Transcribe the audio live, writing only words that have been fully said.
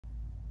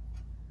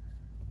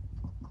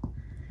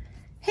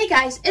Hey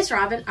guys, it's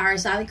Robin,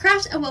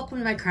 RsIslandCrafts, and welcome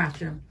to my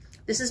craft room.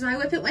 This is my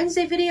Whip It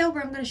Wednesday video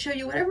where I'm going to show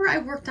you whatever I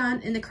worked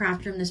on in the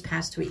craft room this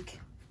past week.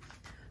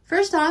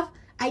 First off,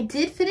 I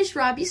did finish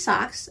Robbie's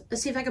socks.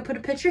 Let's see if I can put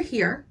a picture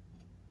here.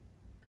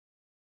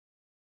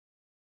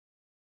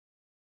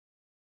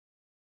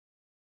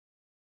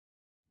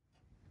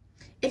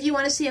 If you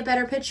want to see a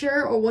better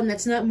picture or one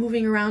that's not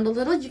moving around a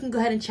little, you can go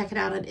ahead and check it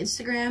out on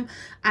Instagram.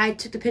 I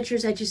took the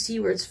pictures that you see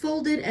where it's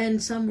folded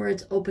and some where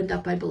it's opened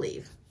up, I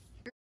believe.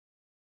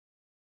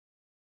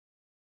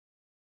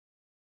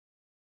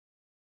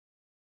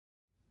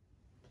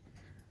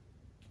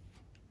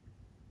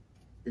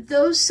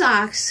 Those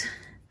socks,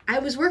 I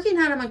was working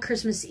on them on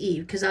Christmas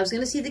Eve because I was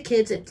going to see the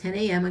kids at 10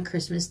 a.m. on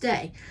Christmas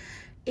Day.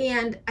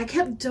 And I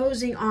kept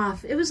dozing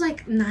off. It was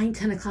like 9,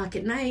 10 o'clock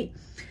at night.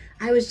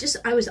 I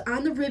was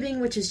on the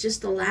ribbing, which is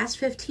just the last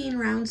 15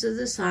 rounds of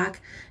the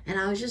sock. And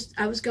I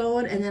was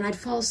going, and then I'd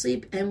fall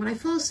asleep. And when I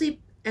fall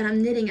asleep and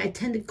I'm knitting, I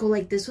tend to go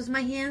like this with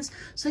my hands.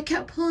 So I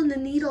kept pulling the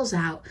needles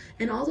out.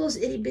 And all those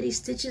itty bitty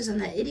stitches on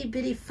that itty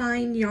bitty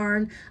fine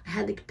yarn, I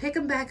had to pick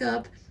them back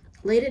up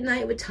late at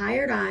night with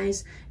tired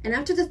eyes. And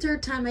after the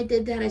third time I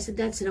did that, I said,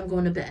 that's it, I'm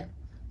going to bed.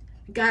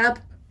 Got up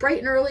bright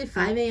and early,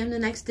 5 a.m. the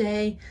next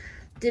day,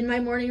 did my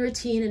morning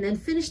routine, and then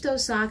finished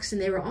those socks,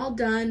 and they were all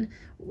done,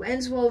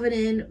 ends woven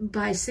in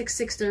by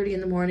 6:30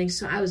 in the morning,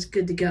 so I was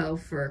good to go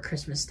for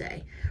Christmas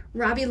Day.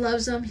 Robbie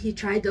loves them. He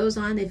tried those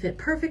on. They fit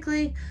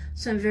perfectly,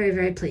 so I'm very,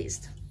 very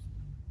pleased.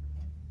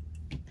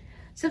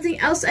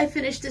 Something else I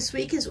finished this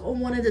week is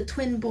one of the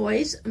twin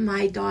boys,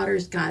 my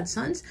daughter's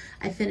godsons.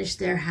 I finished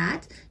their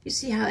hat. You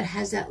see how it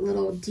has that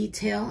little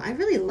detail? I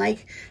really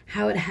like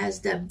how it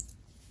has that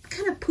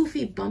kind of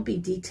poofy, bumpy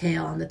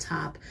detail on the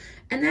top.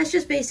 And that's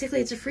just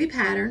basically, it's a free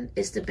pattern.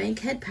 It's the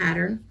Bankhead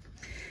pattern.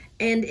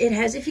 And it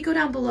has, if you go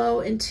down below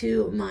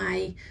into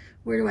my,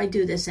 where do I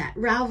do this at?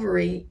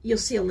 Ravelry, you'll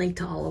see a link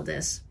to all of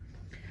this.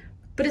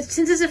 But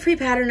since it's a free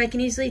pattern, I can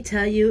easily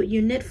tell you,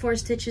 you knit 4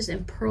 stitches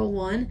and purl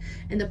 1,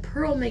 and the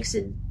purl makes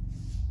it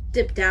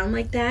dip down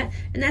like that.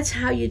 And that's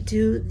how you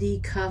do the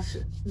cuff,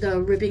 the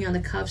ribbing on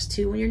the cuffs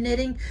too. When you're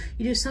knitting,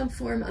 you do some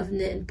form of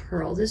knit and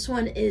purl. This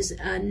one is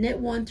knit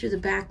 1 through the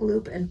back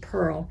loop and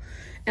purl.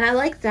 And I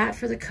like that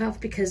for the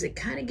cuff because it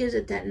kind of gives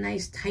it that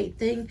nice tight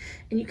thing.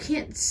 And you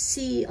can't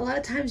see, a lot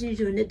of times when you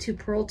do a knit 2,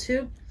 purl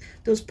 2,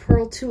 those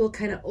purl 2 will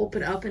kind of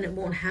open up and it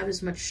won't have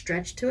as much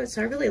stretch to it.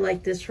 So I really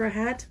like this for a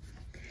hat.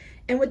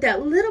 And with that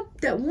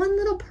one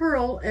little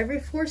purl every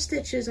 4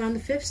 stitches on the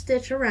 5th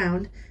stitch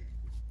around,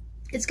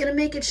 it's going to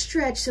make it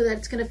stretch so that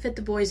it's going to fit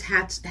the boys'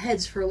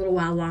 heads for a little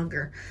while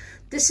longer.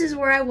 This is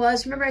where I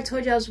was. Remember I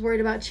told you I was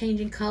worried about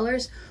changing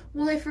colors?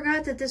 Well, I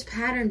forgot that this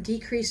pattern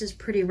decreases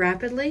pretty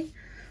rapidly.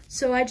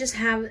 So I just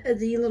have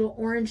the little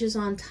oranges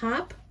on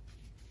top.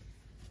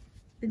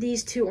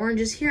 These 2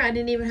 oranges here, I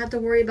didn't even have to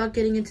worry about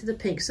getting into the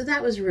pink. So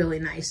that was really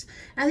nice.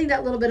 I think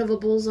that little bit of a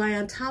bullseye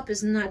on top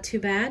is not too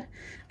bad.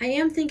 I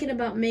am thinking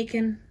about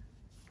making,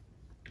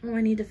 oh,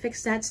 I need to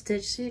fix that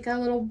stitch. See, you got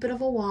a little bit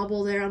of a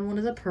wobble there on one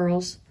of the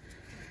purls.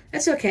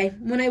 That's okay.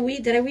 When I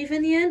weave, did I weave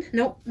in the end?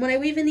 Nope. When I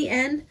weave in the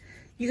end,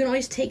 you can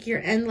always take your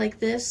end like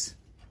this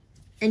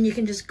and you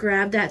can just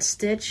grab that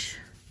stitch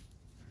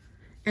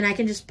and I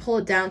can just pull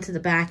it down to the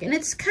back. And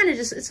it's kind of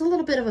just, it's a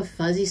little bit of a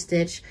fuzzy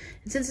stitch.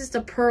 And since it's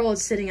the purl,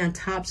 it's sitting on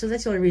top, so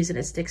that's the only reason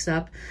it sticks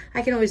up.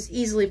 I can always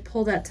easily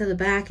pull that to the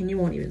back and you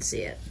won't even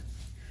see it.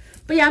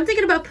 But yeah, I'm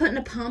thinking about putting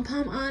a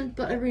pom-pom on,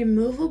 but a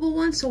removable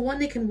one. So 1,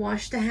 they can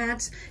wash the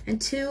hats.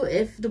 And 2,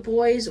 if the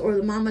boys or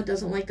the mama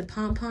doesn't like the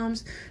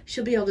pom-poms,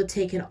 she'll be able to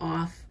take it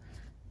off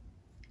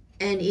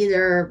and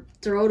either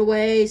throw it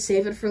away,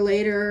 save it for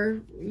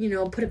later, you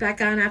know, put it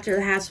back on after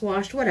the hat's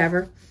washed,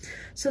 whatever.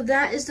 So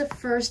that is the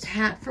first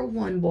hat for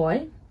one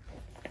boy.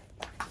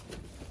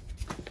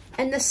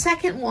 And the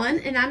second one,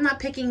 and I'm not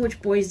picking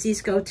which boys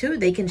these go to.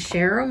 They can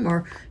share them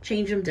or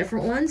change them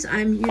different ones.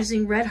 I'm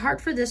using Red Heart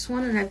for this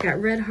one, and I've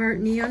got Red Heart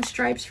neon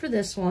stripes for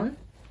this one.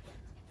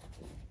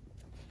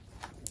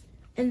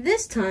 And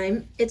this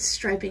time, it's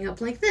striping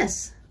up like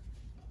this.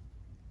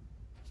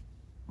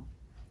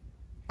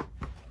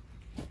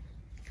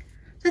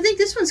 I think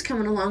this one's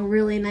coming along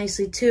really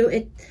nicely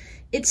too.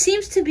 It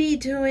seems to be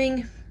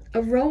doing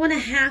a row and a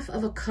half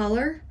of a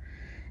color,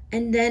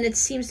 and then it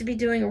seems to be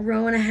doing a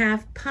row and a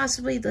half,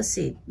 possibly, let's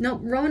see, no,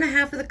 row and a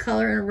half of the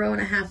color and a row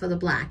and a half of the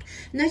black.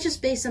 And that's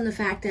just based on the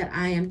fact that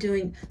I am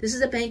doing, this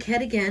is a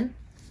Bankhead again.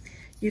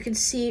 You can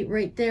see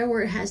right there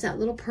where it has that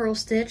little purl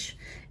stitch.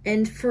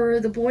 And for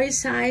the boy's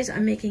size,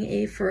 I'm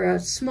making for a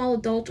small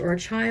adult or a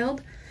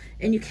child,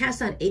 and you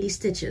cast on 80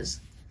 stitches.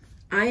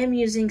 I am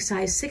using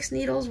size 6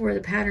 needles where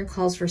the pattern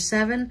calls for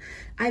 7.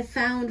 I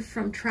found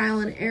from trial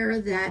and error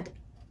that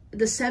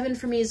the 7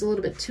 for me is a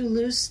little bit too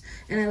loose,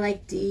 and I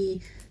like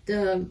the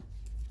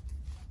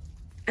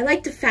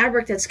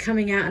fabric that's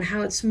coming out and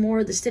how it's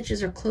more, the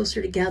stitches are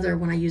closer together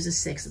when I use a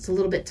 6. It's a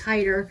little bit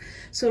tighter,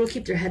 so it'll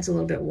keep their heads a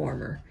little bit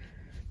warmer.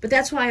 But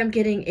that's why I'm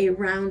getting a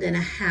round and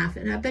a half.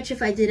 And I bet you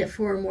if I did it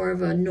for more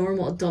of a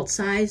normal adult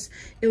size,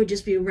 it would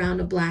just be a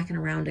round of black and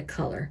a round of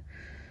color.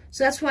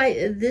 So that's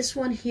why this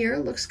one here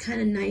looks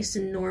kind of nice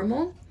and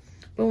normal.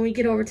 But when we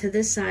get over to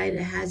this side,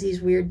 it has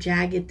these weird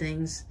jagged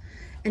things.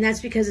 And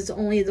that's because it's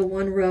only the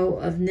one row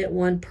of knit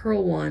one,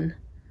 purl one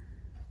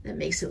that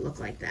makes it look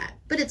like that.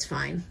 But it's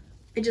fine.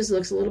 It just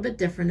looks a little bit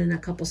different in a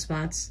couple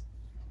spots.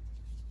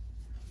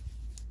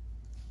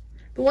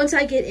 But once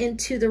I get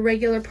into the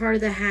regular part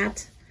of the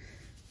hat,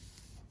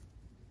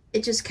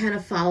 it just kind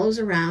of follows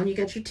around. You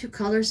got your two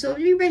colors. So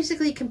you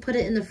basically can put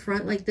it in the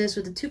front like this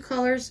with the two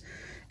colors,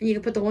 and you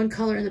can put the one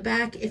color in the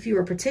back. If you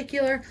were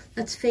particular,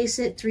 let's face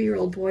it,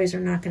 3-year-old boys are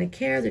not going to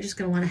care. They're just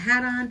going to want a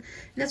hat on. And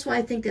that's why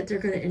I think that they're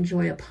going to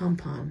enjoy a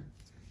pom-pom.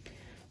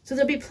 So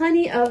there'll be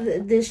plenty of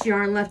this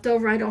yarn left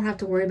over. I don't have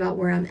to worry about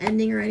where I'm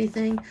ending or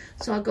anything.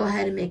 So I'll go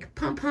ahead and make a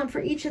pom-pom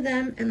for each of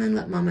them and then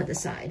let Mama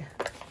decide.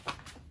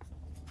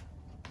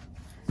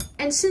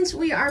 And since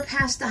we are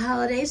past the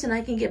holidays and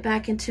I can get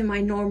back into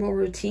my normal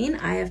routine,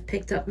 I have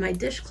picked up my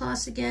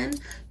dishcloths again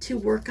to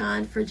work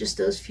on for just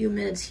those few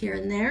minutes here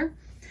and there.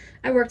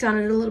 I worked on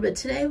it a little bit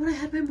today when I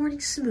had my morning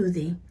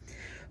smoothie.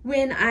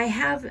 When I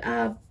have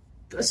a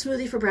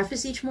smoothie for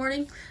breakfast each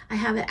morning, I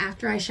have it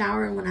after I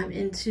shower and when I'm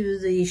into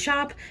the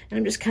shop, and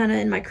I'm just kind of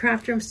in my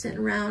craft room sitting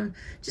around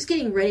just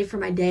getting ready for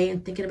my day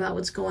and thinking about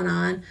what's going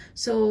on.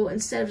 So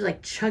instead of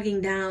like chugging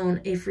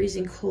down a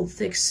freezing cold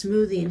thick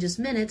smoothie in just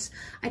minutes,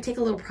 I take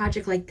a little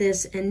project like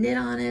this and knit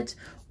on it,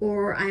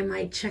 or I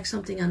might check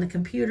something on the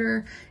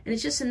computer, and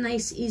it's just a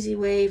nice easy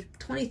way,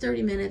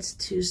 20-30 minutes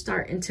to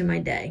start into my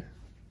day.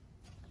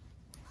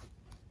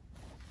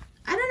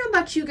 I don't know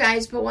about you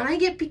guys, but when I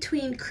get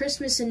between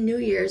Christmas and New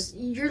Year's,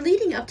 you're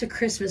leading up to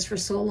Christmas for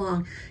so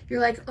long.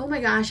 You're like, oh my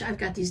gosh, I've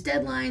got these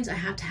deadlines. I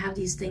have to have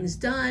these things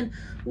done.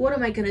 What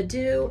am I going to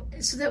do?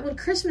 So that when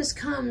Christmas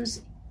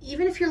comes,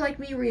 even if you're like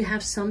me where you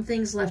have some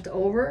things left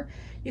over,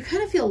 you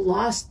kind of feel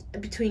lost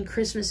between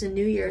Christmas and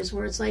New Year's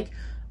where it's like,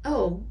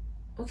 oh,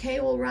 okay,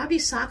 well,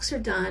 Robbie's socks are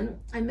done.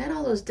 I met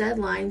all those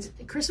deadlines.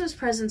 Christmas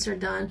presents are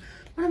done.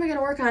 What am I going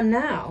to work on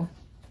now?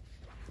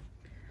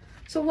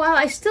 So while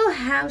I still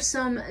have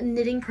some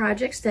knitting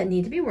projects that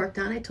need to be worked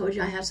on, I told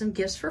you I have some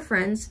gifts for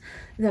friends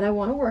that I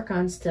want to work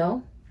on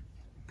still.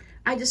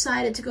 I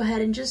decided to go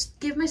ahead and just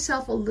give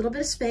myself a little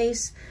bit of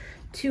space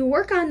to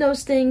work on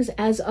those things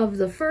as of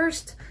the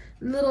first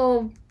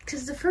little,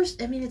 because the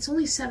first, I mean, it's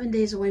only 7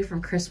 days away from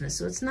Christmas,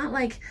 so it's not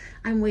like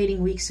I'm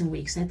waiting weeks and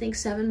weeks. I think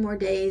 7 more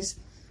days.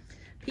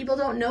 People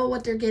don't know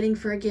what they're getting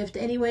for a gift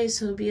anyway,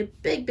 so it'll be a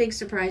big, big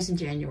surprise in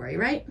January,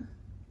 right?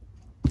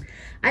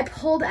 I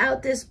pulled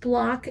out this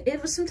block. It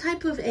was some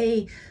type of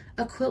a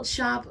quilt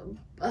shop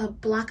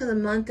block of the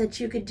month that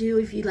you could do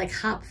if you like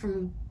hop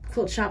from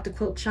quilt shop to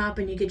quilt shop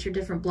and you get your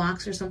different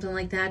blocks or something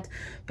like that.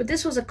 But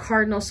this was a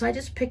cardinal, so I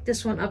just picked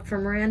this one up for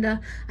Miranda.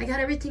 I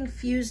got everything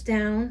fused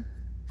down.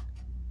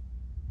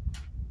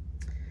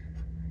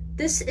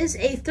 This is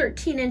a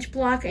 13-inch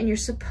block and you're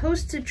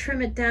supposed to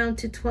trim it down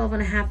to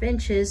 12.5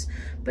 inches.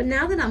 But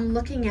now that I'm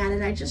looking at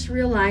it, I just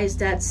realized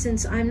that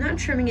since I'm not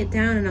trimming it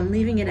down and I'm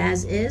leaving it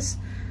as is,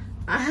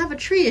 I have a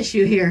tree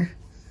issue here.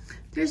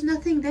 There's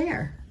nothing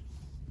there.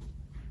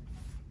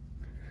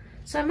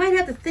 So I might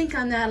have to think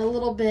on that a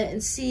little bit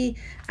and see.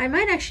 I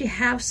might actually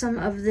have some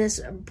of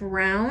this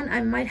brown.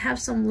 I might have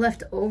some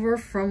left over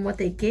from what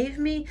they gave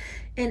me.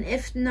 And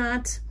if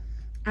not,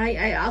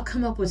 I'll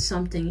come up with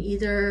something.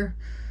 Either,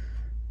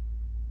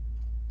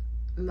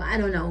 I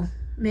don't know,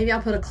 maybe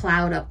I'll put a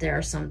cloud up there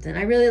or something.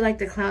 I really like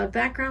the cloud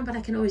background, but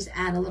I can always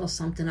add a little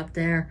something up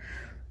there.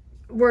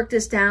 Work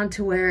this down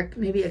to where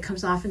maybe it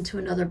comes off into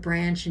another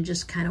branch and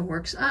just kind of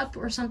works up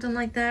or something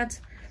like that.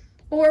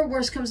 Or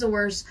worst comes to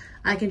worst,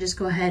 I can just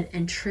go ahead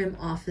and trim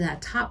off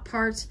that top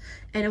part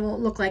and it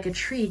won't look like a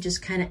tree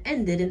just kind of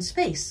ended in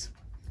space.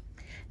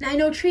 Now I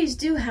know trees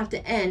do have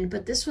to end,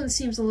 but this one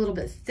seems a little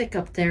bit thick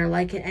up there,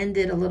 like it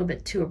ended a little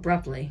bit too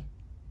abruptly.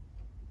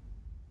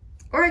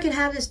 Or I could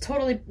have this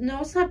totally, no,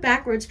 it's not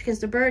backwards because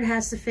the bird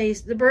has to face,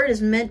 the bird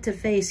is meant to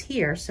face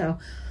here, so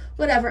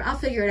whatever, I'll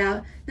figure it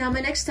out. Now my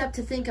next step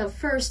to think of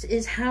first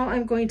is how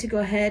I'm going to go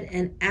ahead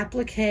and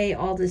applique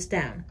all this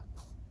down.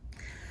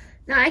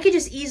 Now I could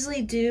just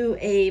easily do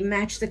a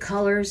match the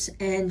colors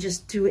and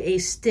just do a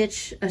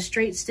stitch, a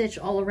straight stitch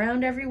all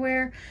around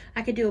everywhere.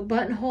 I could do a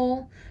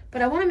buttonhole,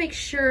 but I want to make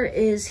sure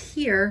is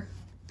here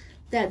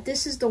that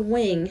this is the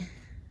wing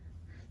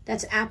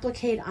that's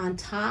appliqued on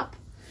top,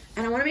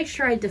 and I want to make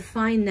sure I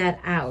define that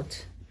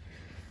out.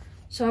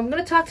 So I'm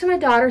going to talk to my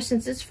daughter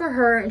since it's for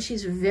her and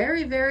she's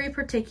very, very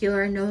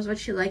particular and knows what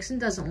she likes and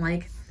doesn't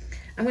like.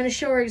 I'm going to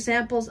show her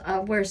examples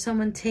of where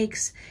someone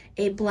takes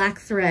a black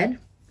thread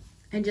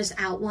and just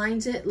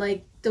outlines it,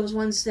 like those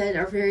ones that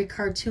are very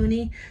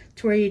cartoony,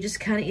 to where you just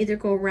kind of either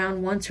go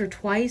around once or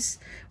twice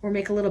or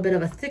make a little bit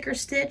of a thicker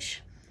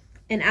stitch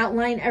and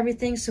outline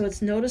everything so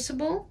it's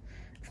noticeable.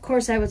 Of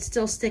course, I would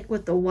still stick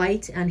with the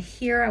white on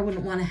here. I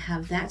wouldn't want to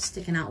have that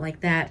sticking out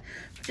like that.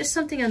 Just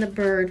something on the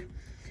bird.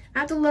 I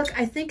have to look.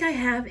 I think I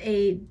have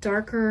a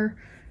darker,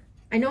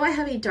 I know I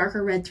have a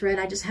darker red thread.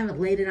 I just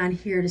haven't laid it on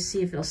here to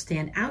see if it'll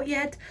stand out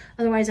yet.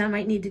 Otherwise, I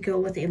might need to go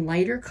with a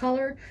lighter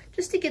color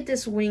just to get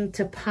this wing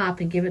to pop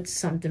and give it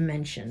some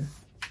dimension.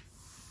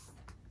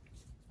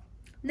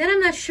 Then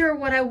I'm not sure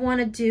what I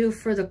want to do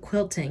for the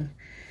quilting.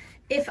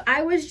 If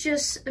I was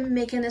just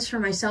making this for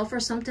myself or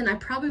something, I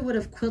probably would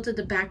have quilted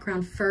the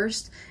background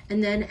first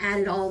and then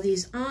added all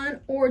these on,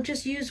 or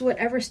just use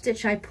whatever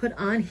stitch I put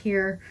on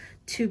here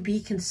to be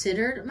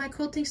considered my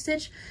quilting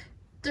stitch.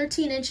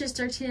 13 inches,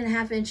 13 and a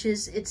half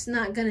inches, it's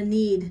not gonna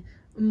need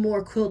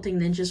more quilting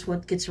than just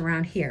what gets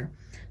around here.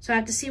 So I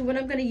have to see what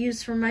I'm gonna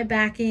use for my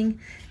backing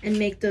and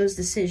make those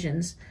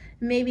decisions.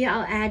 Maybe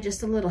I'll add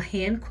just a little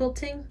hand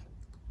quilting,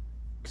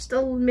 just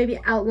maybe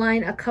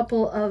outline a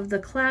couple of the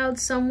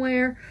clouds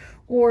somewhere,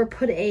 or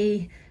put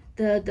an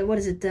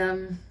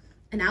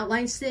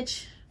outline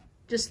stitch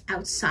just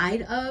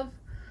outside of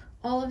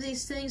all of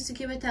these things to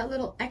give it that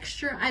little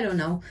extra. I don't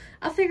know.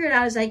 I'll figure it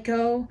out as I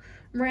go.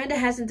 Miranda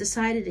hasn't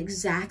decided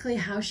exactly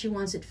how she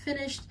wants it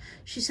finished.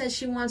 She says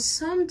she wants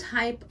some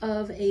type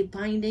of a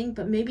binding,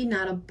 but maybe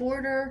not a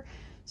border.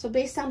 So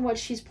based on what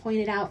she's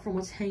pointed out from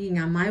what's hanging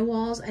on my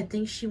walls, I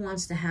think she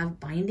wants to have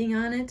binding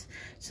on it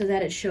so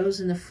that it shows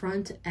in the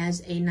front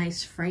as a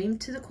nice frame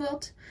to the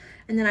quilt.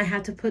 And then I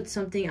have to put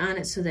something on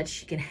it so that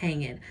she can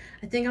hang it.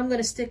 I think I'm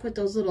gonna stick with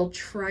those little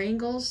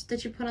triangles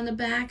that you put on the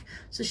back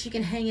so she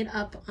can hang it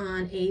up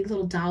on a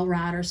little dowel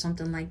rod or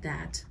something like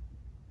that.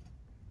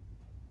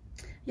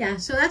 Yeah,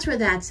 so that's where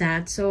that's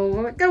at. So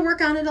we're gonna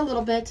work on it a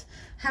little bit.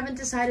 Haven't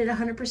decided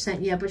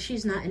 100% yet, but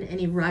she's not in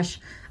any rush.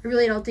 I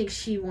really don't think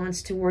she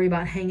wants to worry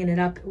about hanging it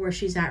up where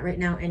she's at right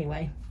now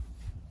anyway.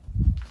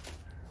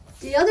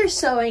 The other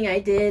sewing I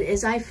did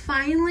is I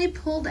finally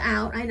pulled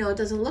out, I know it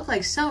doesn't look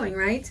like sewing,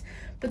 right?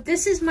 But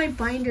this is my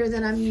binder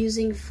that I'm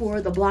using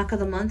for the block of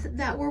the month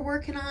that we're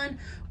working on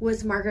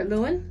with Margaret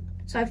Lewin.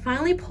 So I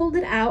finally pulled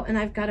it out and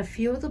I've got a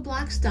few of the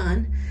blocks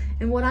done.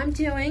 And what I'm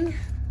doing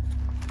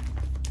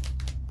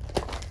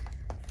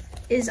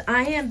is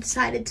I have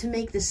decided to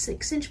make the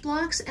 6-inch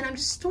blocks, and I'm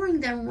just storing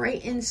them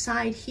right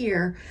inside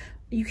here.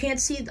 You can't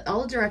see,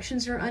 all the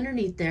directions are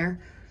underneath there.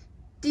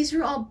 These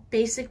are all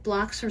basic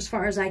blocks as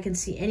far as I can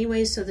see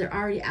anyway, so they're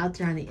already out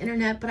there on the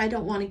internet, but I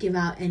don't want to give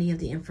out any of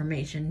the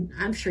information.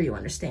 I'm sure you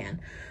understand.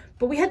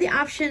 But we had the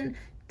option,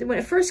 that when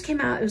it first came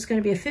out, it was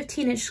going to be a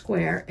 15-inch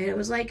square, and it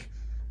was like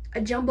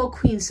a jumbo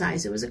queen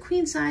size. It was a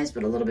queen size,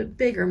 but a little bit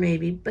bigger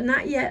maybe, but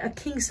not yet a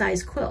king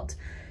size quilt.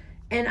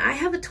 And I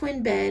have a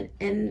twin bed,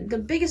 and the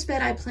biggest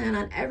bed I plan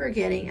on ever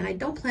getting, and I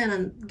don't plan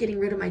on getting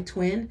rid of my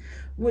twin,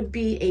 would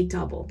be a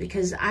double,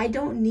 because I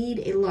don't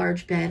need a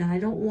large bed, and I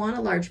don't want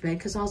a large bed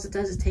because all it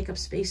does is take up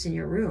space in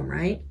your room,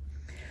 right?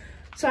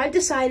 So I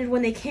decided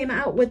when they came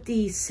out with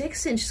the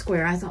 6-inch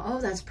square, I thought, oh,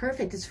 that's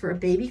perfect. It's for a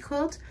baby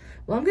quilt.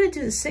 Well, I'm going to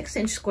do the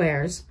 6-inch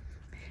squares,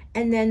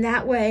 and then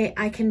that way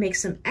I can make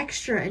some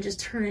extra and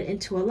just turn it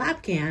into a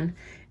lapgan,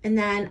 and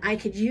then I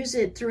could use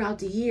it throughout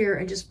the year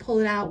and just pull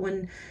it out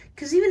when,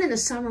 because even in the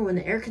summer when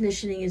the air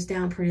conditioning is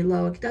down pretty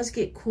low, it does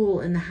get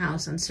cool in the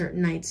house on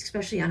certain nights,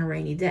 especially on a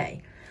rainy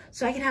day.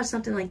 So I can have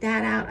something like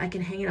that out. I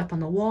can hang it up on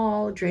the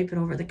wall, drape it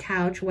over the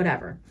couch,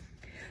 whatever.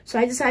 So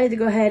I decided to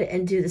go ahead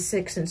and do the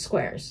 6-inch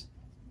squares.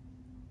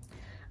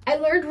 I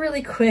learned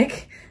really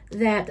quick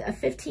that a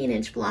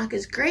 15-inch block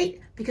is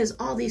great because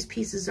all these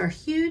pieces are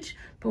huge,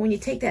 but when you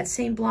take that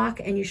same block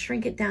and you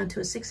shrink it down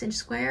to a 6-inch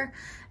square,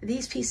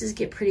 these pieces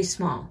get pretty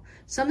small.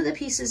 Some of the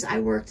pieces I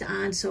worked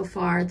on so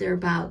far, they're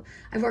about,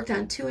 I've worked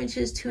on 2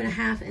 inches,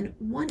 2.5, and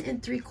 1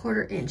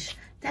 3/4 inch.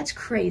 That's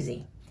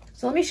crazy.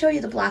 So let me show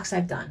you the blocks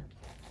I've done.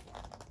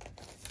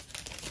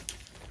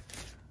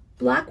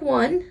 Block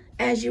 1,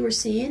 as you were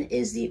seeing,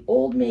 is the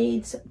Old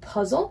Maid's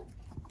Puzzle.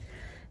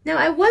 Now,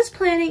 I was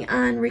planning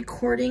on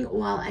recording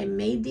while I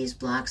made these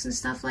blocks and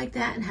stuff like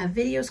that and have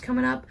videos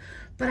coming up,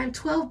 but I'm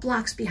 12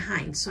 blocks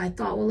behind. So I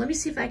thought, well, let me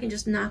see if I can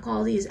just knock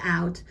all these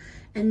out,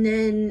 and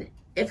then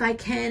if I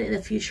can in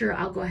the future,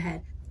 I'll go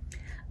ahead.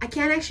 I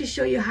can't actually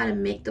show you how to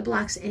make the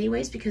blocks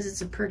anyways because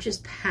it's a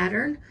purchased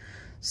pattern.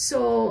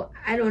 So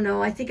I don't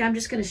know, I think I'm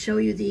just going to show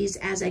you these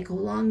as I go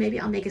along. Maybe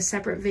I'll make a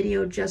separate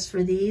video just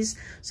for these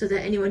so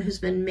that anyone who's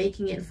been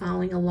making it and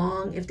following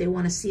along, if they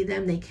want to see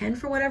them, they can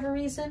for whatever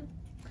reason.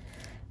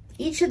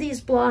 Each of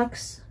these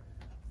blocks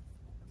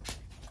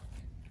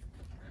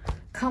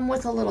come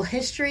with a little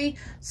history.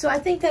 So I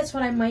think that's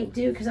what I might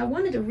do because I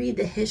wanted to read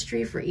the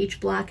history for each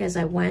block as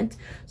I went.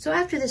 So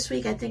after this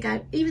week, I think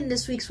even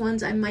this week's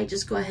ones, I might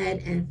just go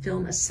ahead and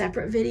film a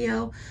separate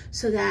video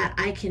so that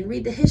I can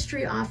read the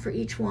history off for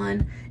each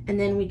one and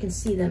then we can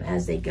see them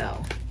as they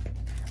go.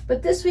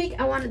 But this week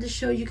I wanted to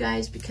show you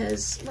guys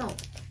because, well,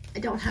 I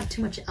don't have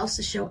too much else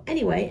to show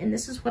anyway, and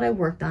this is what I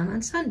worked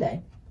on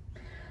Sunday.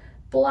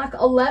 Block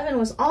 11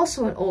 was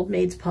also an Old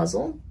Maid's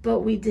Puzzle, but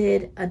we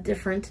did a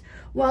different,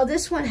 while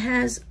this one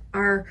has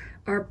our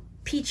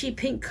peachy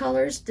pink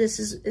colors, this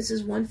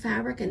is one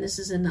fabric and this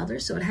is another,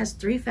 so it has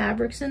 3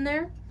 fabrics in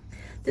there.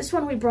 This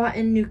one we brought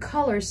in new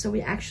colors, so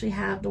we actually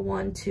have the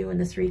 1, 2, and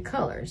the 3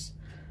 colors.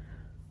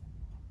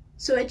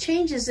 So it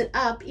changes it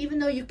up, even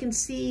though you can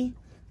see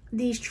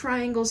these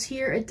triangles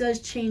here, it does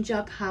change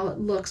up how it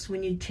looks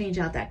when you change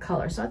out that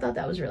color. So I thought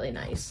that was really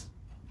nice.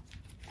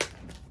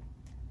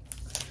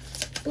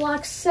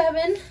 Block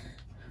 7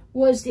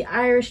 was the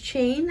Irish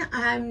chain.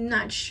 I'm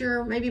not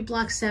sure, maybe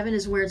block 7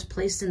 is where it's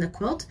placed in the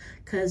quilt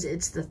because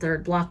it's the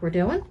 3rd block we're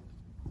doing.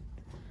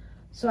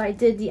 So I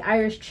did the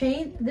Irish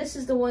chain. This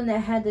is the one that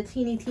had the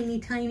teeny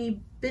tiny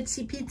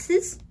bitsy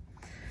pieces.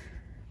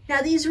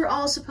 Now these were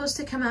all supposed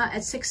to come out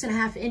at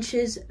 6.5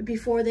 inches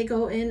before they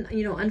go in,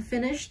 you know,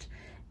 unfinished.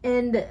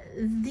 And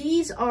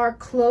these are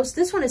close.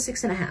 This one is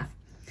 6.5.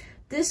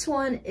 This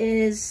one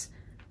is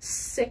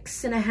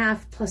 6.5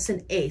 plus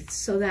 1/8.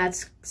 So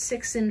that's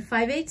 6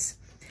 5/8.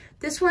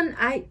 This one,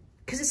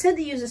 because it said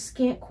to use a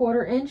scant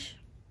 1/4 inch.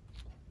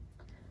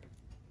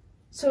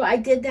 So I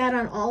did that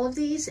on all of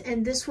these,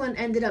 and this one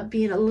ended up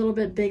being a little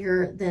bit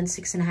bigger than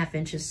 6.5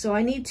 inches. So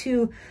I need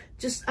to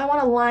I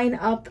want to line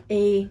up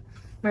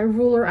my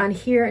ruler on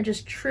here and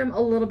just trim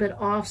a little bit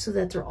off so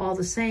that they're all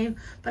the same.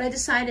 But I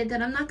decided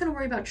that I'm not going to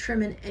worry about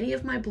trimming any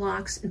of my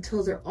blocks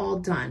until they're all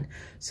done.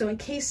 So in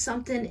case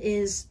something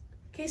is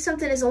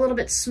a little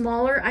bit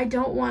smaller, I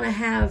don't want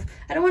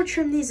to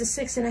trim these to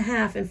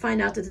 6.5 and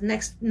find out that the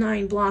next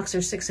 9 blocks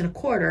are 6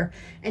 1/4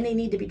 and they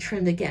need to be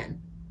trimmed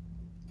again.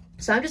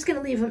 So I'm just going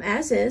to leave them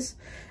as is,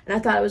 and I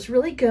thought it was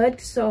really good.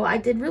 So I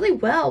did really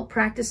well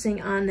practicing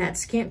on that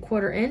scant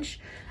 1/4 inch.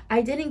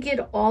 I didn't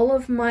get all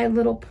of my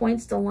little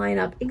points to line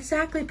up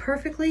exactly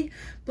perfectly,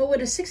 but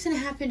with a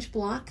 6.5 inch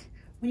block,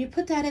 when you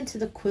put that into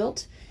the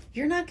quilt,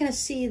 you're not going to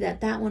see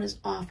that that one is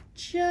off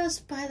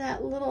just by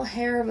that little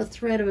hair of a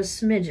thread of a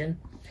smidgen.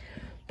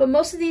 But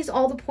most of these,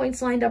 all the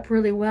points lined up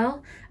really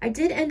well. I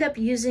did end up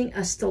using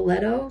a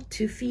stiletto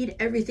to feed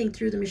everything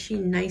through the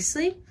machine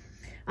nicely.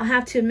 I'll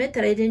have to admit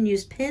that I didn't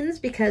use pins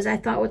because I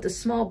thought with the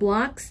small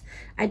blocks,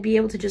 I'd be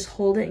able to just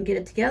hold it and get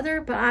it together.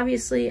 But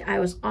obviously I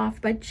was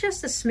off by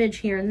just a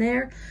smidge here and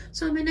there.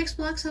 So in my next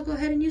blocks, I'll go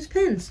ahead and use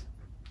pins.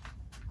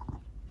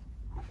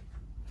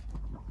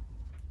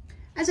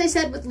 As I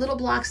said, with little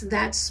blocks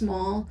that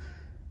small,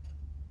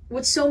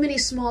 with so many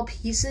small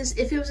pieces,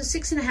 if it was a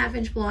 6.5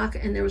 inch block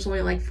and there was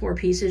only like 4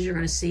 pieces, you're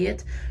going to see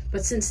it.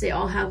 But since they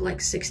all have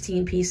like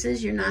 16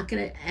 pieces, you're not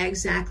going to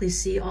exactly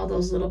see all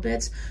those little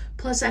bits.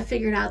 Plus, I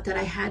figured out that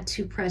I had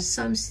to press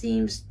some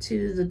seams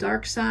to the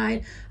dark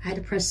side. I had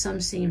to press some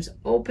seams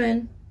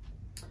open.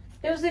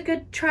 It was a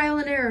good trial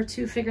and error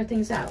to figure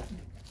things out.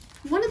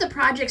 One of the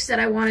projects that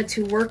I wanted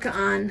to work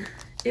on,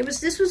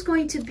 this was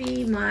going to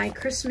be my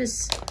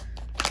Christmas.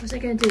 What was I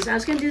going to do? I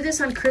was going to do this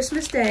on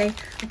Christmas Day.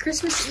 On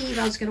Christmas Eve,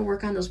 I was going to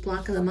work on those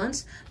block of the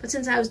months. But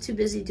since I was too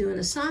busy doing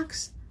the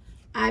socks,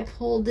 I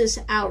pulled this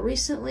out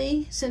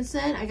recently. Since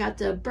then, I got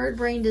the Bird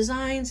Brain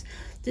Designs.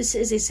 This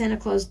is a Santa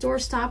Claus door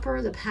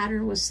stopper. The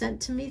pattern was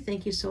sent to me.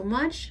 Thank you so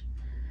much.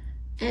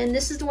 And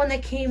this is the one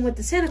that came with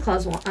the Santa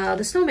Claus one,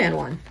 the snowman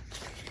one.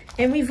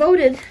 And we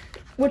voted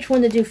which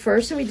one to do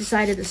first, and we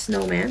decided the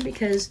snowman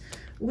because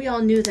we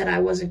all knew that I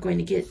wasn't going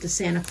to get the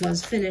Santa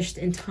Claus finished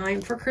in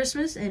time for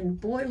Christmas, and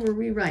boy, were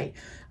we right.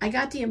 I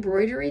got the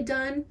embroidery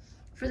done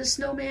for the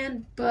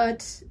snowman,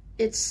 but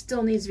it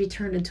still needs to be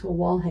turned into a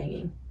wall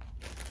hanging.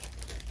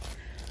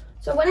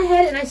 So I went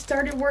ahead and I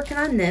started working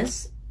on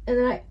this, and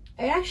then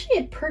I actually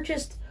had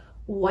purchased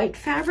white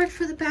fabric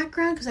for the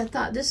background because I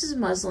thought this is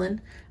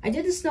muslin. I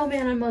did the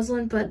snowman on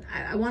muslin, but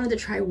I wanted to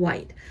try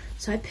white.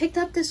 So I picked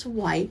up this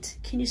white.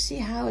 Can you see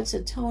how it's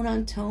a tone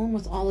on tone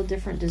with all the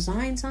different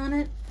designs on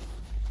it?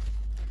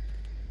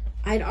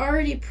 I'd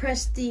already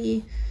pressed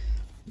the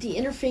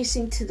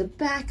interfacing to the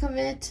back of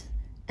it,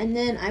 and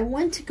then I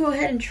went to go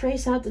ahead and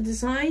trace out the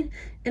design,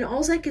 and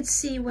all I could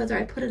see, whether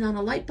I put it on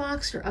a light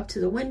box or up to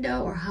the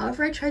window or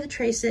however I tried to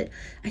trace it,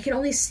 I could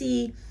only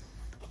see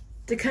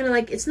the kind of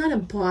like, it's not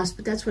embossed,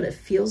 but that's what it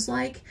feels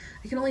like.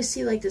 I can only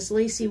see like this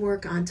lacy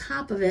work on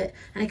top of it,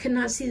 and I could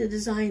not see the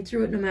design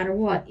through it no matter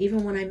what,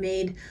 even when I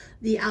made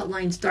the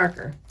outlines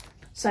darker.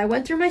 So I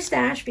went through my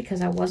stash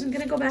because I wasn't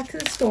going to go back to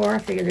the store. I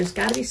figured there's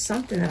got to be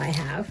something that I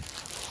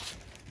have.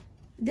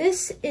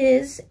 This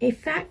is a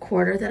fat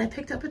quarter that I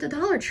picked up at the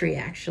Dollar Tree,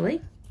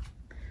 actually.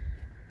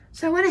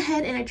 So I went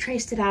ahead and I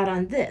traced it out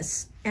on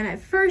this. And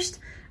at first,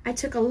 I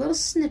took a little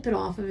snippet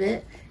off of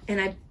it, and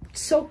I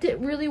soaked it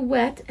really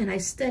wet, and I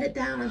set it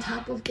down on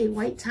top of a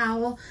white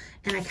towel,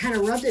 and I kind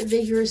of rubbed it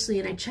vigorously,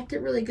 and I checked it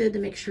really good to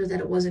make sure that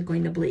it wasn't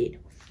going to bleed.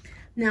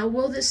 Now,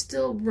 will this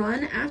still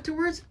run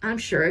afterwards? I'm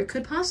sure it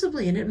could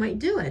possibly, and it might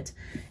do it.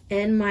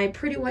 And my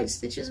pretty white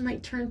stitches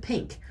might turn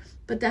pink,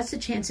 but that's the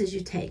chances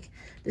you take.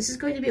 This is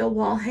going to be a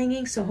wall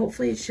hanging, so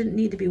hopefully it shouldn't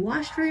need to be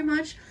washed very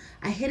much.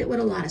 I hit it with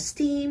a lot of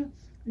steam.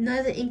 None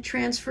of the ink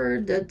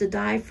transferred, the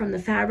dye from the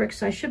fabric,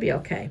 so I should be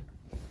okay.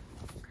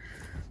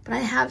 But I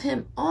have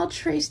him all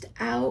traced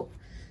out.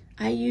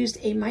 I used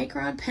a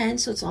micron pen,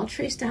 so it's all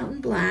traced out in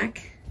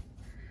black.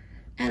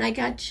 And I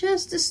got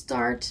just the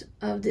start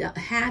of the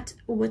hat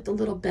with the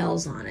little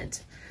bells on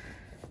it.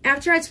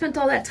 After I'd spent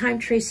all that time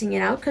tracing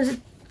it out, because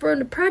for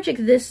a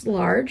project this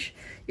large,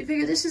 you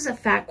figure this is a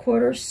fat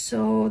quarter,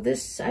 so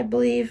this, I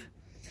believe,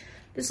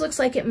 this looks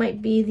like it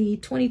might be the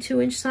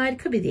 22-inch side. It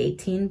could be the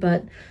 18,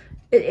 but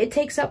it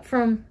takes up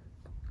from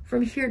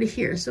here to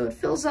here. So it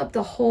fills up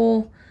the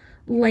whole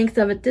length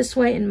of it this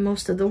way and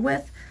most of the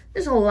width.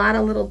 There's a lot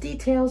of little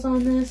details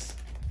on this.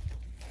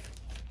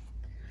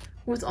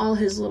 with all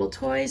his little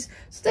toys.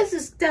 So this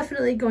is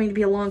definitely going to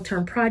be a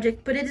long-term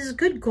project, but it is a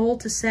good goal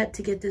to set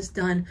to get this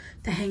done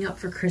to hang up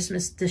for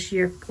Christmas this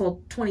year, well,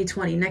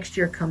 2020, next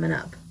year coming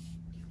up.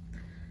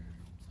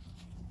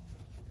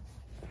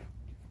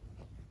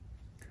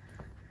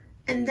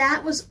 And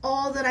that was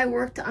all that I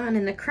worked on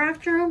in the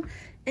craft room.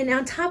 And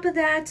on top of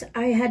that,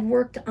 I had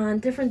worked on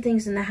different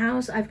things in the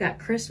house. I've got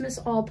Christmas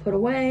all put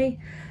away.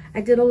 I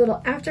did a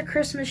little after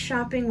Christmas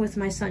shopping with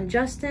my son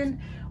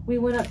Justin. We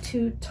went up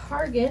to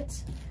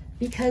Target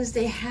because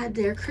they had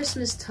their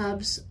Christmas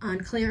tubs on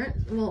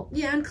clearance. Well,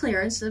 yeah, on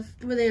clearance,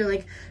 where they were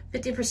like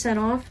 50%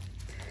 off.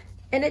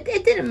 And it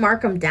didn't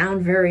mark them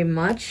down very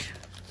much.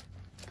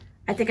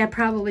 I think I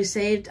probably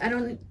saved,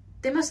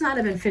 they must not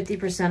have been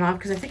 50% off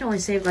because I think I only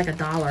saved like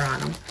 $1 on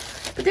them.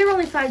 But they were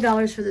only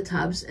 $5 for the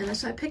tubs. And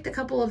so I picked a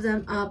couple of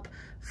them up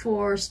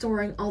for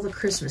storing all the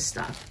Christmas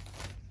stuff.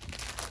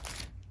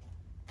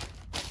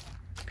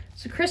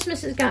 So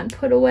Christmas has gotten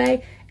put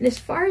away. And as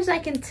far as I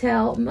can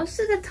tell, most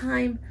of the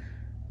time,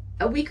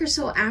 a week or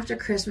so after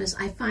Christmas,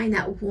 I find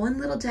that one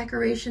little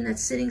decoration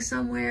that's sitting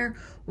somewhere,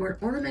 or an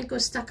ornament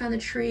goes stuck on the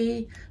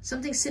tree,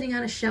 something sitting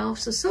on a shelf.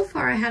 So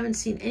far I haven't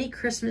seen any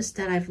Christmas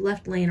that I've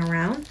left laying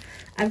around.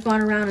 I've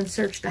gone around and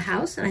searched the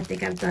house, and I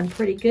think I've done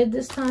pretty good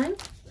this time.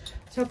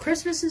 So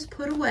Christmas is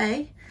put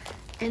away,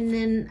 and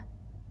then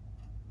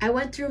I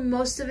went through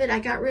most of it. I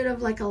got rid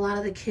of like a lot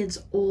of the kids'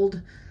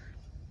 old,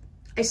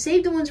 I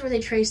saved the ones where they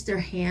traced their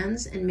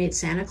hands and made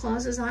Santa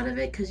Clauses out of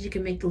it, because you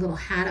can make the little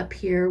hat up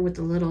here with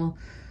the little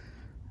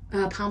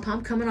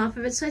pom-pom coming off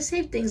of it. So I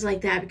saved things like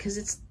that because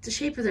it's the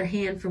shape of their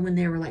hand from when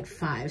they were like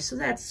 5. So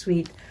that's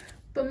sweet.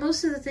 But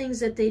most of the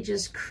things that they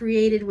just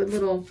created with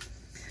little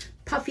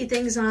puffy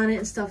things on it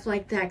and stuff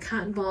like that,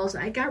 cotton balls,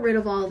 I got rid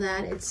of all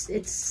that.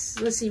 It's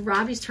let's see,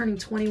 Robbie's turning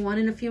 21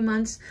 in a few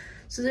months.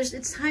 So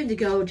it's time to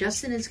go.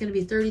 Justin is going to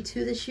be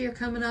 32 this year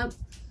coming up.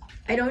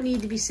 I don't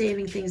need to be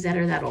saving things that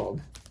are that old.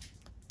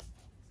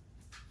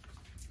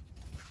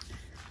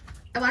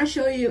 I want to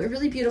show you a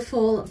really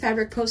beautiful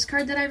fabric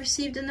postcard that I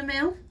received in the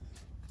mail.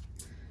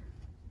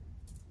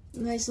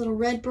 Nice little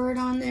red bird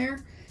on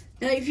there.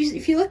 Now, if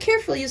you look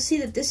carefully, you'll see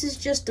that this is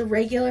just the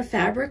regular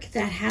fabric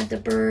that had the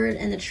bird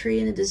and the tree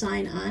and the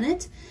design on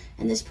it.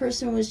 And this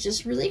person was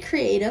just really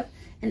creative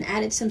and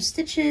added some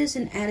stitches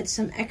and added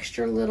some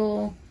extra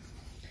little,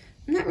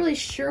 I'm not really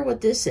sure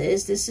what this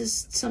is. This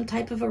is some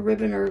type of a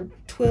ribbon or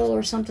twill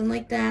or something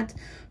like that.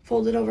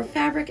 Folded over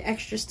fabric,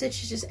 extra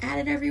stitches just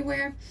added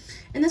everywhere.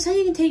 And that's how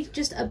you can take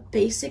just a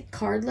basic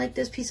card like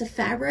this piece of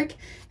fabric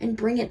and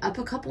bring it up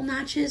a couple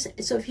notches.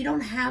 So if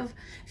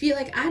you're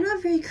like, I'm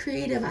not very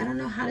creative, I don't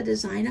know how to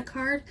design a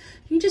card,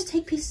 you can just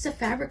take pieces of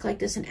fabric like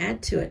this and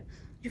add to it.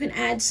 You can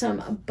add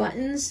some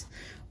buttons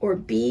or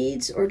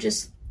beads or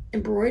just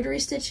embroidery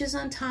stitches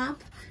on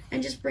top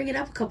and just bring it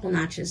up a couple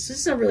notches. This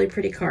is a really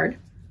pretty card.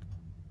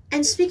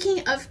 And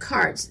speaking of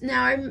cards,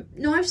 now I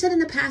know I've said in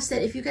the past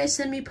that if you guys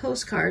send me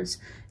postcards,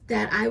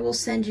 that I will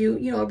send you,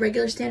 a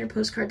regular standard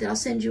postcard, that I'll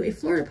send you a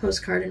Florida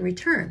postcard in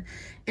return.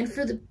 And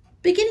for the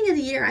beginning of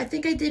the year, I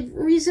think I did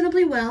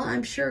reasonably well.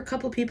 I'm sure a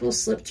couple people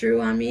slipped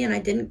through on me and I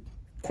didn't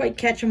quite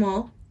catch them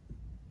all.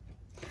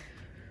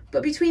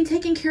 But between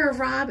taking care of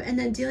Rob and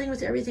then dealing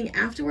with everything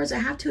afterwards, I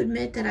have to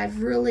admit that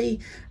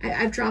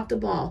I've dropped the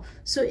ball.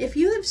 So if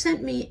you have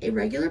sent me a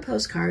regular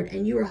postcard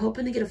and you are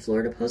hoping to get a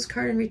Florida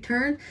postcard in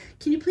return,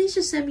 can you please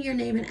just send me your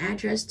name and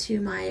address to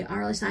my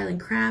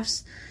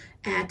RsIslandCrafts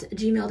at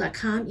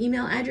gmail.com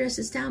email address.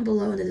 It's down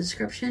below in the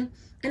description,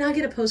 and I'll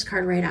get a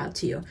postcard right out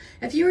to you.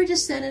 If you were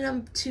just sending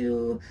them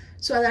so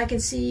that I can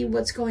see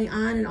what's going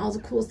on and all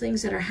the cool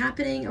things that are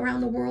happening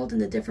around the world in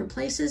the different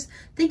places,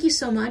 thank you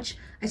so much.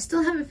 I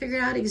still haven't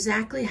figured out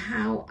exactly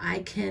how I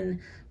can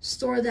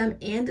store them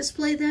and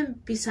display them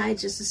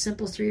besides just a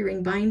simple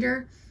 3-ring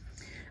binder.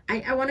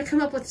 I want to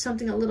come up with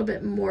something a little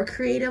bit more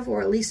creative,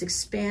 or at least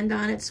expand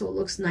on it so it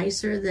looks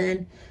nicer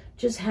than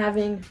just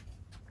having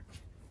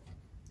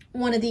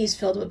one of these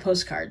filled with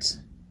postcards.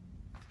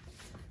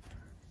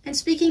 And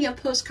speaking of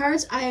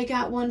postcards, I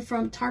got one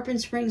from Tarpon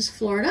Springs,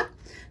 Florida.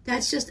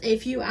 That's just a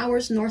few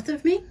hours north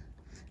of me.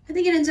 I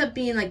think it ends up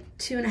being like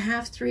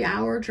 2.5–3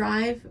 hour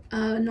drive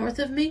north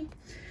of me.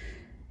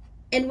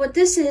 And what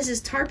this is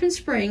Tarpon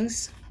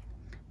Springs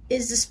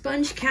is the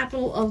sponge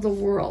capital of the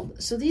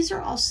world. So these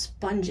are all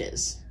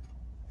sponges.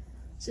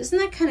 So isn't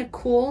that kind of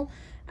cool?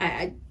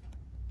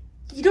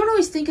 You don't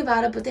always think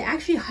about it, but they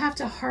actually have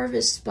to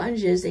harvest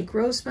sponges. They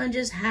grow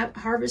sponges,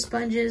 harvest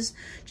sponges,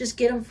 just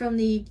get them from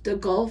the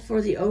Gulf or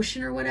the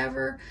ocean or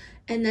whatever.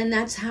 And then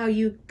that's how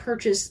you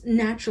purchase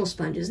natural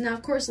sponges. Now,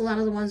 of course, a lot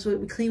of the ones that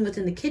we clean with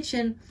in the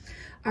kitchen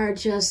are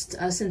just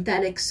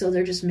synthetic, so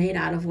they're just made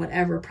out of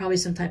whatever, probably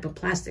some type of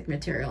plastic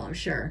material, I'm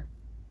sure.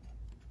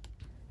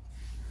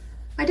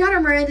 My daughter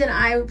Miranda and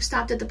I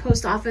stopped at the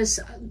post office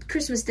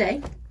Christmas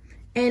Day,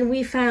 and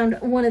we found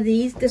one of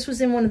these. This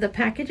was in one of the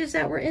packages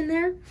that were in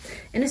there.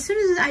 And as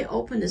soon as I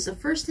opened this, the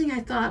first thing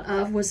I thought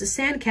of was the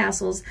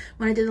sandcastles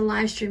when I did a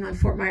live stream on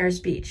Fort Myers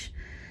Beach.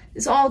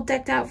 It's all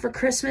decked out for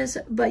Christmas,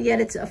 but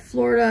yet it's a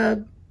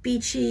Florida,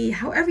 beachy,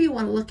 however you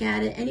want to look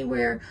at it,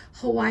 anywhere,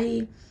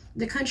 Hawaii.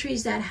 the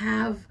countries that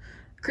have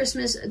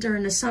Christmas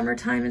during the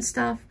summertime and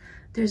stuff.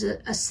 There's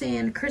a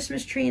sand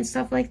Christmas tree and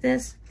stuff like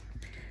this.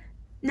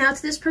 Now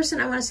to this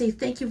person, I want to say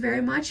thank you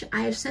very much.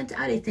 I have sent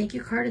out a thank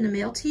you card in the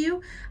mail to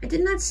you. I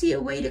did not see a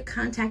way to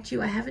contact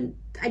you. I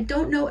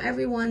don't know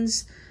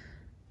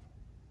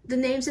the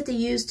names that they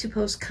use to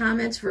post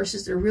comments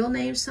versus their real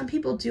names. Some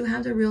people do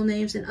have their real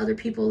names and other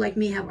people like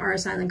me have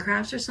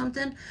RsIslandCrafts or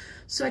something.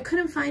 So I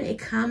couldn't find a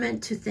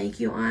comment to thank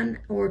you on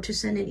or to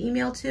send an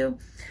email to.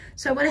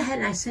 So I went ahead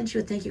and I sent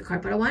you a thank you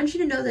card. But I wanted you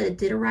to know that it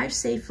did arrive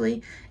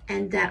safely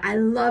and that I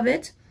love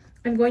it.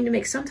 I'm going to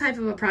make some type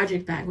of a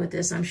project bag with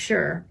this, I'm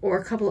sure, or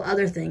a couple of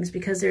other things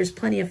because there's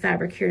plenty of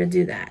fabric here to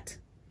do that.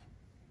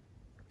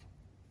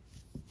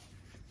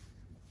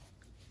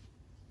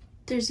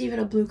 There's even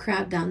a blue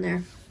crab down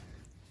there.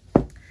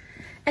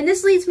 And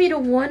this leads me to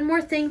one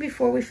more thing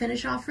before we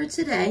finish off for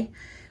today.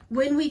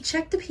 When we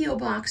checked the P.O.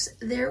 box,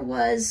 there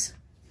was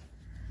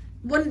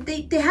one,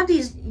 they have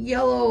these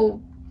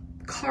yellow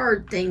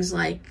card things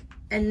like,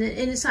 and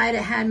inside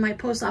it had my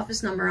post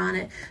office number on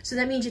it. So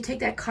that means you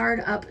take that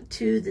card up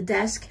to the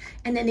desk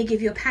and then they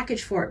give you a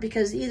package for it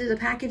because either the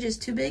package is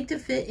too big to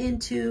fit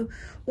into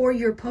or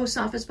your post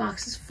office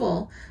box is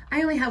full.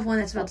 I only have one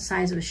that's about the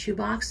size of a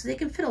shoebox, so they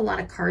can fit a lot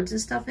of cards and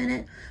stuff in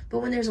it.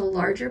 But when there's a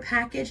larger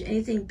package,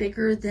 anything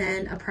bigger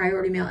than a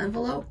priority mail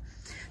envelope,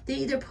 they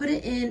either put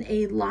it in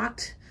a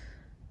locked,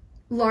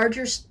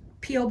 larger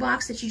P.O.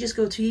 box that you just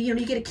go to. You know,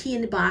 you get a key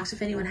in the box.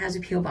 If anyone has a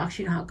P.O. box,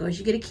 you know how it goes.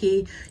 You get a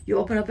key, you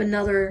open up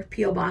another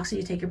P.O. box,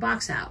 and you take your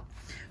box out.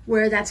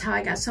 Where that's how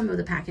I got some of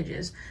the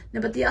packages.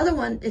 Now, but the other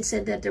one, it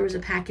said that there was a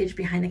package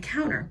behind the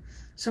counter.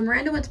 So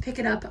Miranda went to pick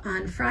it up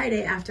on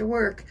Friday after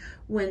work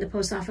when the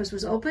post office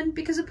was open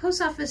because the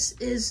post office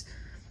is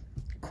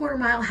quarter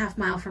mile, half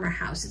mile from our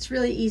house. It's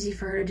really easy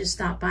for her to just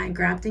stop by and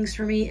grab things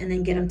for me and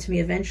then get them to me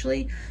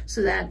eventually.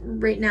 So that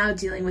right now,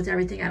 dealing with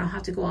everything, I don't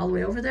have to go all the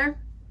way over there.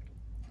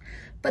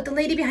 But the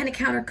lady behind the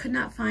counter could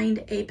not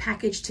find a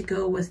package to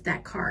go with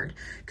that card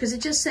because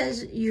it just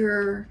says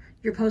your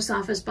post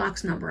office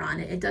box number on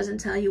it. It doesn't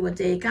tell you what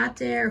day it got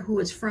there, who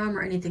it's from,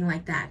 or anything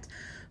like that.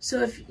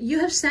 So if you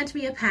have sent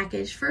me a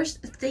package,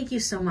 first, thank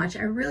you so much.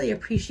 I really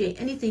appreciate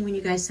anything when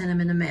you guys send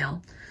them in the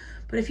mail.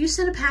 But if you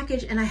send a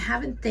package and I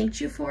haven't thanked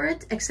you for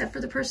it, except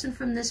for the person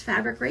from this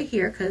fabric right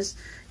here, because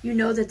you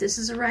know that this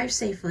has arrived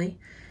safely.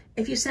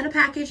 If you send a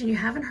package and you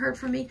haven't heard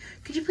from me,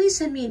 could you please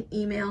send me an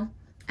email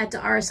at the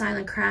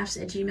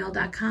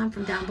RsIslandCrafts@gmail.com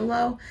from down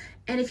below.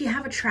 And if you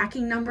have a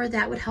tracking number,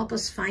 that would help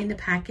us find the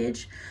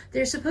package.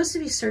 They're supposed to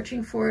be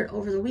searching for it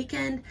over the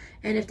weekend,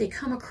 and if they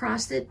come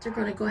across it, they're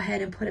going to go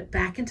ahead and put it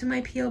back into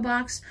my P.O.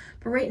 box.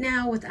 But right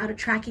now, without a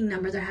tracking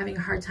number, they're having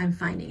a hard time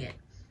finding it.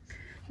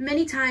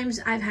 Many times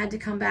I've had to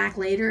come back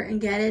later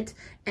and get it,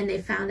 and they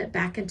found it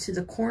back into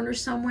the corner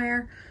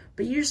somewhere.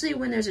 But usually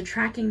when there's a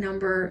tracking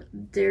number,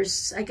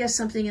 there's, I guess,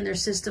 something in their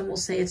system will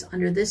say it's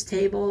under this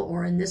table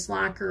or in this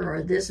locker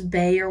or this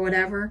bay or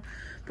whatever.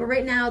 But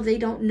right now they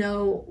don't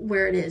know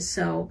where it is.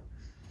 So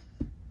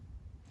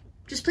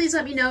just please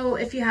let me know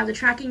if you have the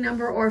tracking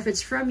number or if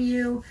it's from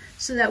you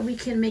so that we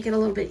can make it a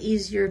little bit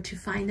easier to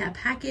find that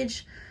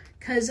package.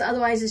 Because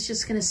otherwise it's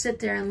just going to sit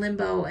there in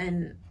limbo.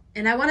 And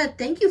I want to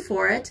thank you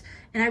for it.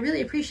 And I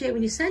really appreciate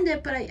when you send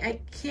it, but I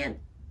can't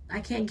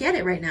get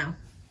it right now.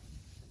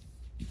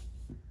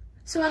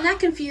 So on that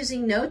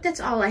confusing note, that's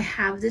all I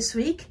have this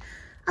week.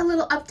 A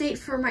little update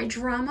for my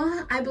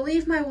drama. I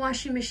believe my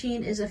washing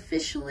machine is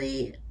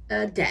officially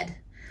dead.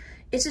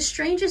 It's the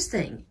strangest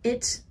thing.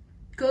 It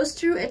goes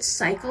through its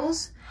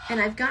cycles, and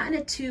I've gotten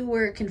it to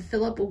where it can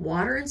fill up with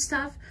water and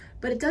stuff,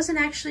 but it doesn't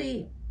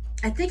actually,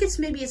 I think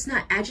maybe it's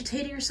not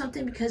agitating or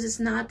something because it's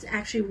not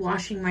actually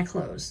washing my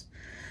clothes.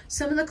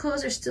 Some of the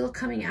clothes are still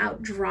coming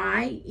out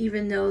dry,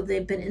 even though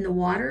they've been in the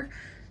water.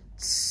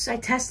 I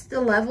tested the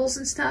levels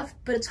and stuff,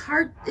 but it's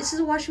hard. This is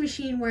a washing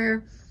machine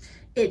where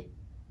it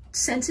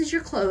senses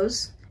your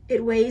clothes,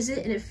 it weighs it,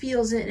 and it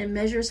feels it, and it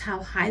measures how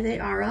high they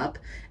are up,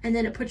 and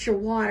then it puts your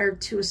water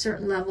to a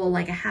certain level,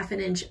 like a half an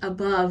inch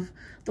above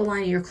the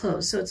line of your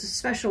clothes. So it's a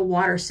special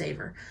water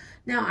saver.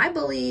 Now, I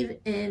believe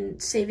in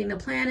saving the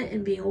planet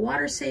and being a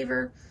water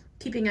saver,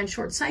 keeping on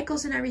short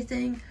cycles and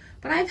everything,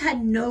 but I've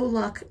had no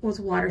luck with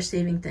water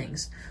saving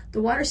things.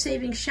 The water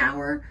saving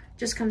shower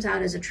just comes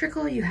out as a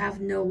trickle. You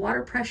have no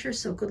water pressure,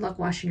 so good luck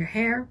washing your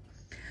hair.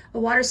 A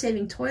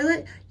water-saving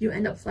toilet, you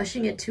end up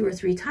flushing it 2 or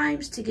 3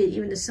 times to get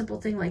even a simple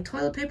thing like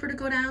toilet paper to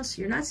go down,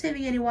 so you're not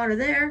saving any water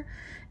there.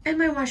 And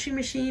my washing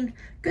machine,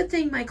 good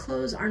thing my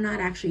clothes are not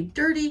actually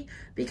dirty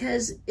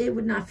because it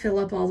would not fill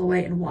up all the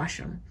way and wash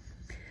them.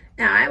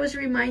 Now, I was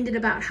reminded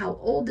about how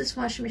old this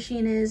washing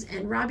machine is,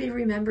 and Robbie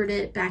remembered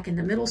it back in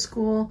the middle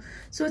school.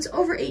 So it's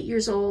over 8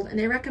 years old, and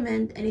they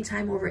recommend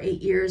anytime over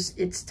 8 years,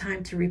 it's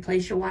time to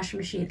replace your washing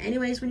machine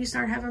anyways when you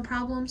start having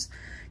problems,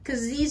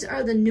 because these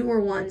are the newer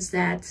ones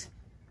that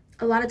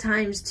a lot of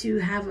times to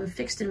have them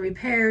fixed and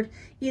repaired,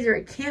 either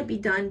it can't be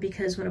done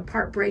because when a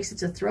part breaks,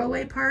 it's a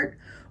throwaway part,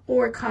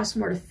 or it costs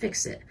more to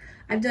fix it.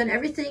 I've done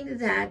everything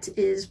that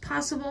is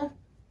possible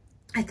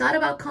I thought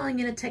about calling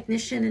in a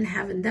technician and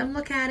having them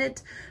look at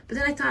it, but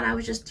then I thought I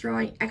was just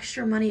throwing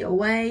extra money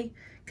away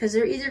because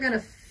they're either going to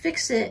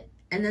fix it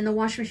and then the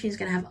washing machine is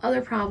going to have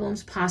other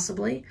problems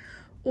possibly,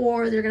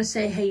 or they're going to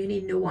say, hey, you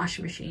need a new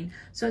washing machine.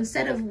 So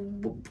instead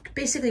of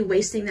basically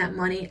wasting that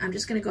money, I'm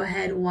just going to go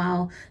ahead,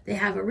 while they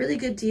have a really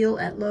good deal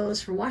at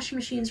Lowe's for washing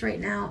machines right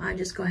now, I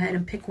just go ahead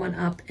and pick one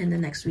up in the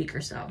next week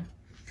or so.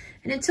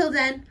 And until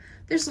then,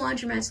 there's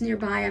laundromats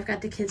nearby. I've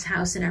got the kids'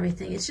 house and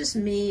everything. It's just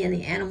me and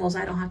the animals.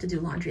 I don't have to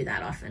do laundry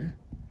that often.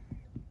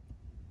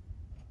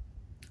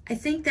 I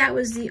think that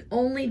was the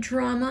only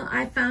drama.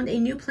 I found a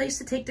new place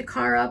to take the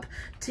car up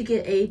to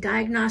get a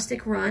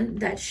diagnostic run.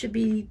 That should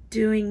be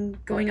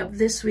going up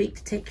this week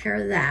to take care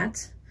of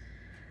that.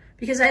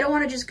 Because I don't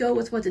want to just go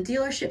with what the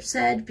dealership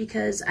said,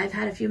 because I've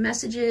had a few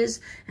messages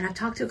and I've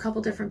talked to a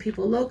couple different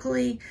people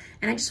locally,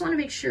 and I just want to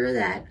make sure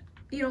that,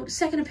 you know,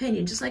 second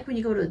opinion, just like when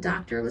you go to a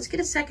doctor, let's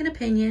get a second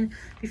opinion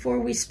before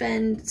we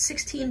spend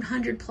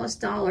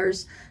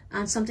 $1,600+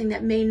 on something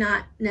that may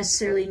not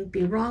necessarily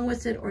be wrong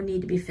with it or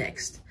need to be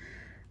fixed.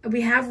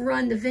 We have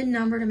run the VIN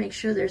number to make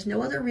sure there's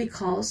no other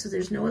recalls, so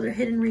there's no other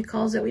hidden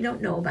recalls that we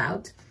don't know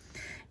about.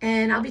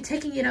 And I'll be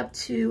taking it up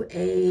to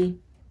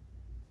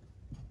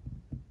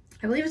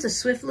I believe it's a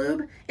Swift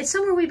Lube. It's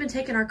somewhere we've been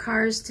taking our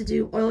cars to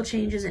do oil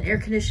changes and air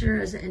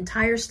conditioners and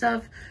tire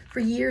stuff for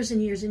years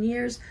and years and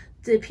years.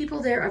 The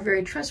people there are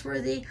very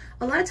trustworthy.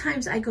 A lot of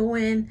times I go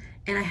in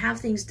and I have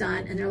things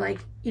done and they're like,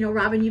 you know,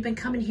 Robin, you've been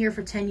coming here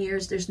for 10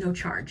 years. There's no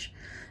charge.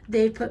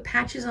 They've put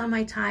patches on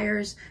my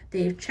tires.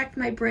 They've checked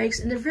my brakes,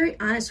 and they're very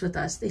honest with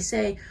us. They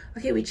say,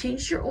 okay, we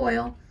changed your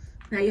oil.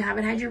 Now you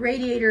haven't had your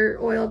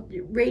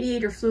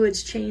radiator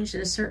fluids changed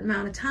in a certain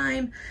amount of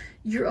time.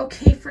 You're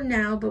okay for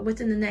now, but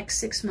within the next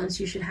 6 months,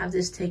 you should have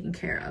this taken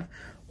care of.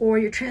 Or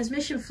your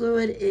transmission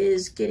fluid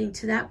is getting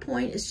to that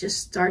point, it's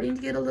just starting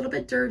to get a little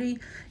bit dirty.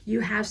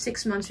 You have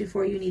 6 months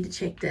before you need to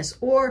check this.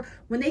 Or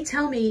when they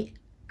tell me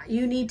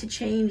you need to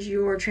change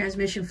your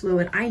transmission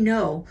fluid, I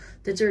know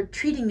that they're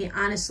treating me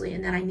honestly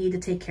and that I need to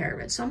take care of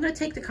it. So I'm going to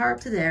take the car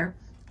up to there,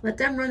 let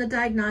them run the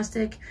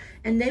diagnostic,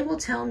 and they will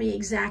tell me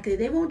exactly.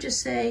 They won't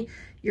just say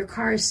your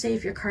car is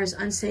safe, your car is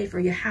unsafe, or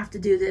you have to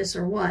do this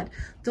or what.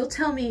 They'll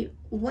tell me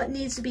what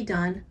needs to be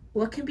done,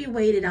 what can be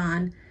waited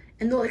on,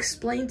 and they'll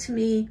explain to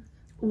me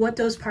what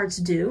those parts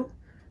do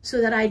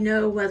so that I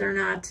know whether or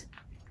not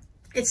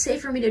it's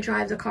safe for me to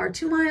drive the car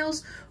 2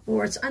 miles,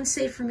 or it's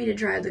unsafe for me to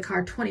drive the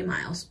car 20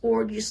 miles,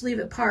 or just leave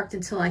it parked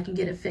until I can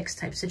get it fixed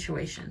type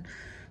situation.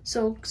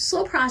 So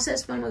slow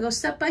process, but I'm gonna go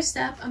step by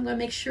step. I'm gonna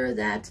make sure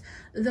that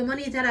the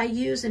money that I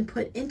use and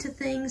put into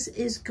things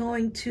is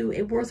going to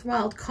a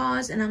worthwhile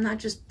cause, and I'm not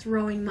just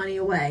throwing money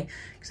away,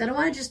 because I don't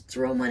wanna just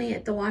throw money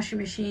at the washing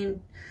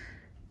machine.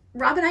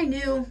 Rob and I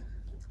knew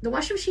the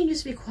washing machine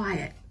used to be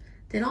quiet.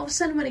 Then all of a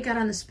sudden when it got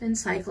on the spin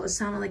cycle, it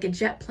sounded like a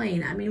jet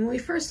plane. I mean, when we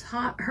first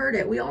heard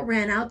it, we all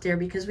ran out there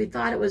because we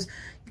thought it was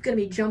going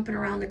to be jumping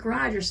around the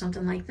garage or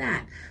something like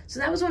that. So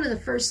that was one of the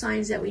first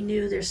signs that we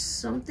knew there's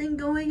something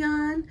going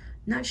on.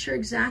 Not sure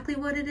exactly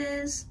what it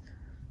is.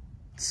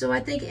 So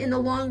I think in the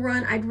long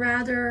run, I'd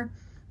rather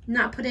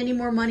not put any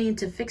more money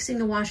into fixing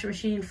the washing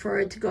machine for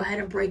it to go ahead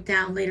and break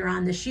down later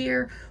on this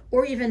year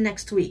or even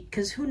next week,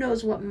 because who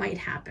knows what might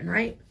happen,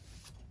 right?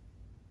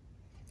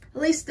 At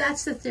least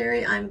that's the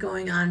theory I'm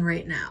going on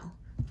right now.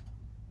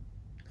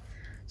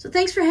 So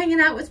thanks for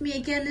hanging out with me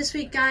again this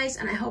week, guys,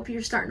 and I hope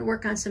you're starting to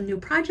work on some new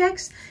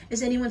projects.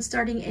 Is anyone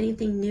starting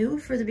anything new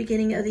for the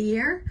beginning of the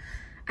year?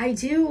 I'm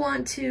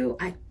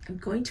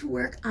going to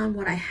work on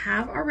what I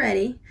have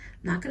already.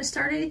 I'm not going to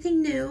start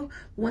anything new.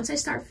 Once I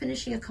start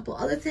finishing a couple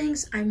other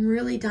things, I'm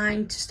really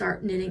dying to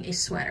start knitting a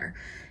sweater.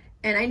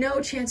 And I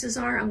know chances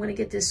are I'm going to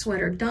get this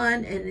sweater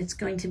done and it's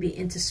going to be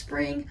into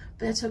spring,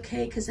 but that's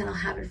okay because then I'll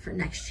have it for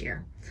next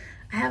year.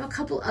 I have a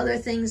couple other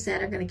things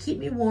that are going to keep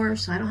me warm,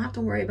 so I don't have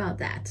to worry about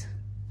that.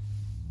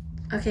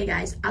 Okay,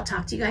 guys, I'll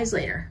talk to you guys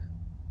later.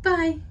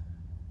 Bye.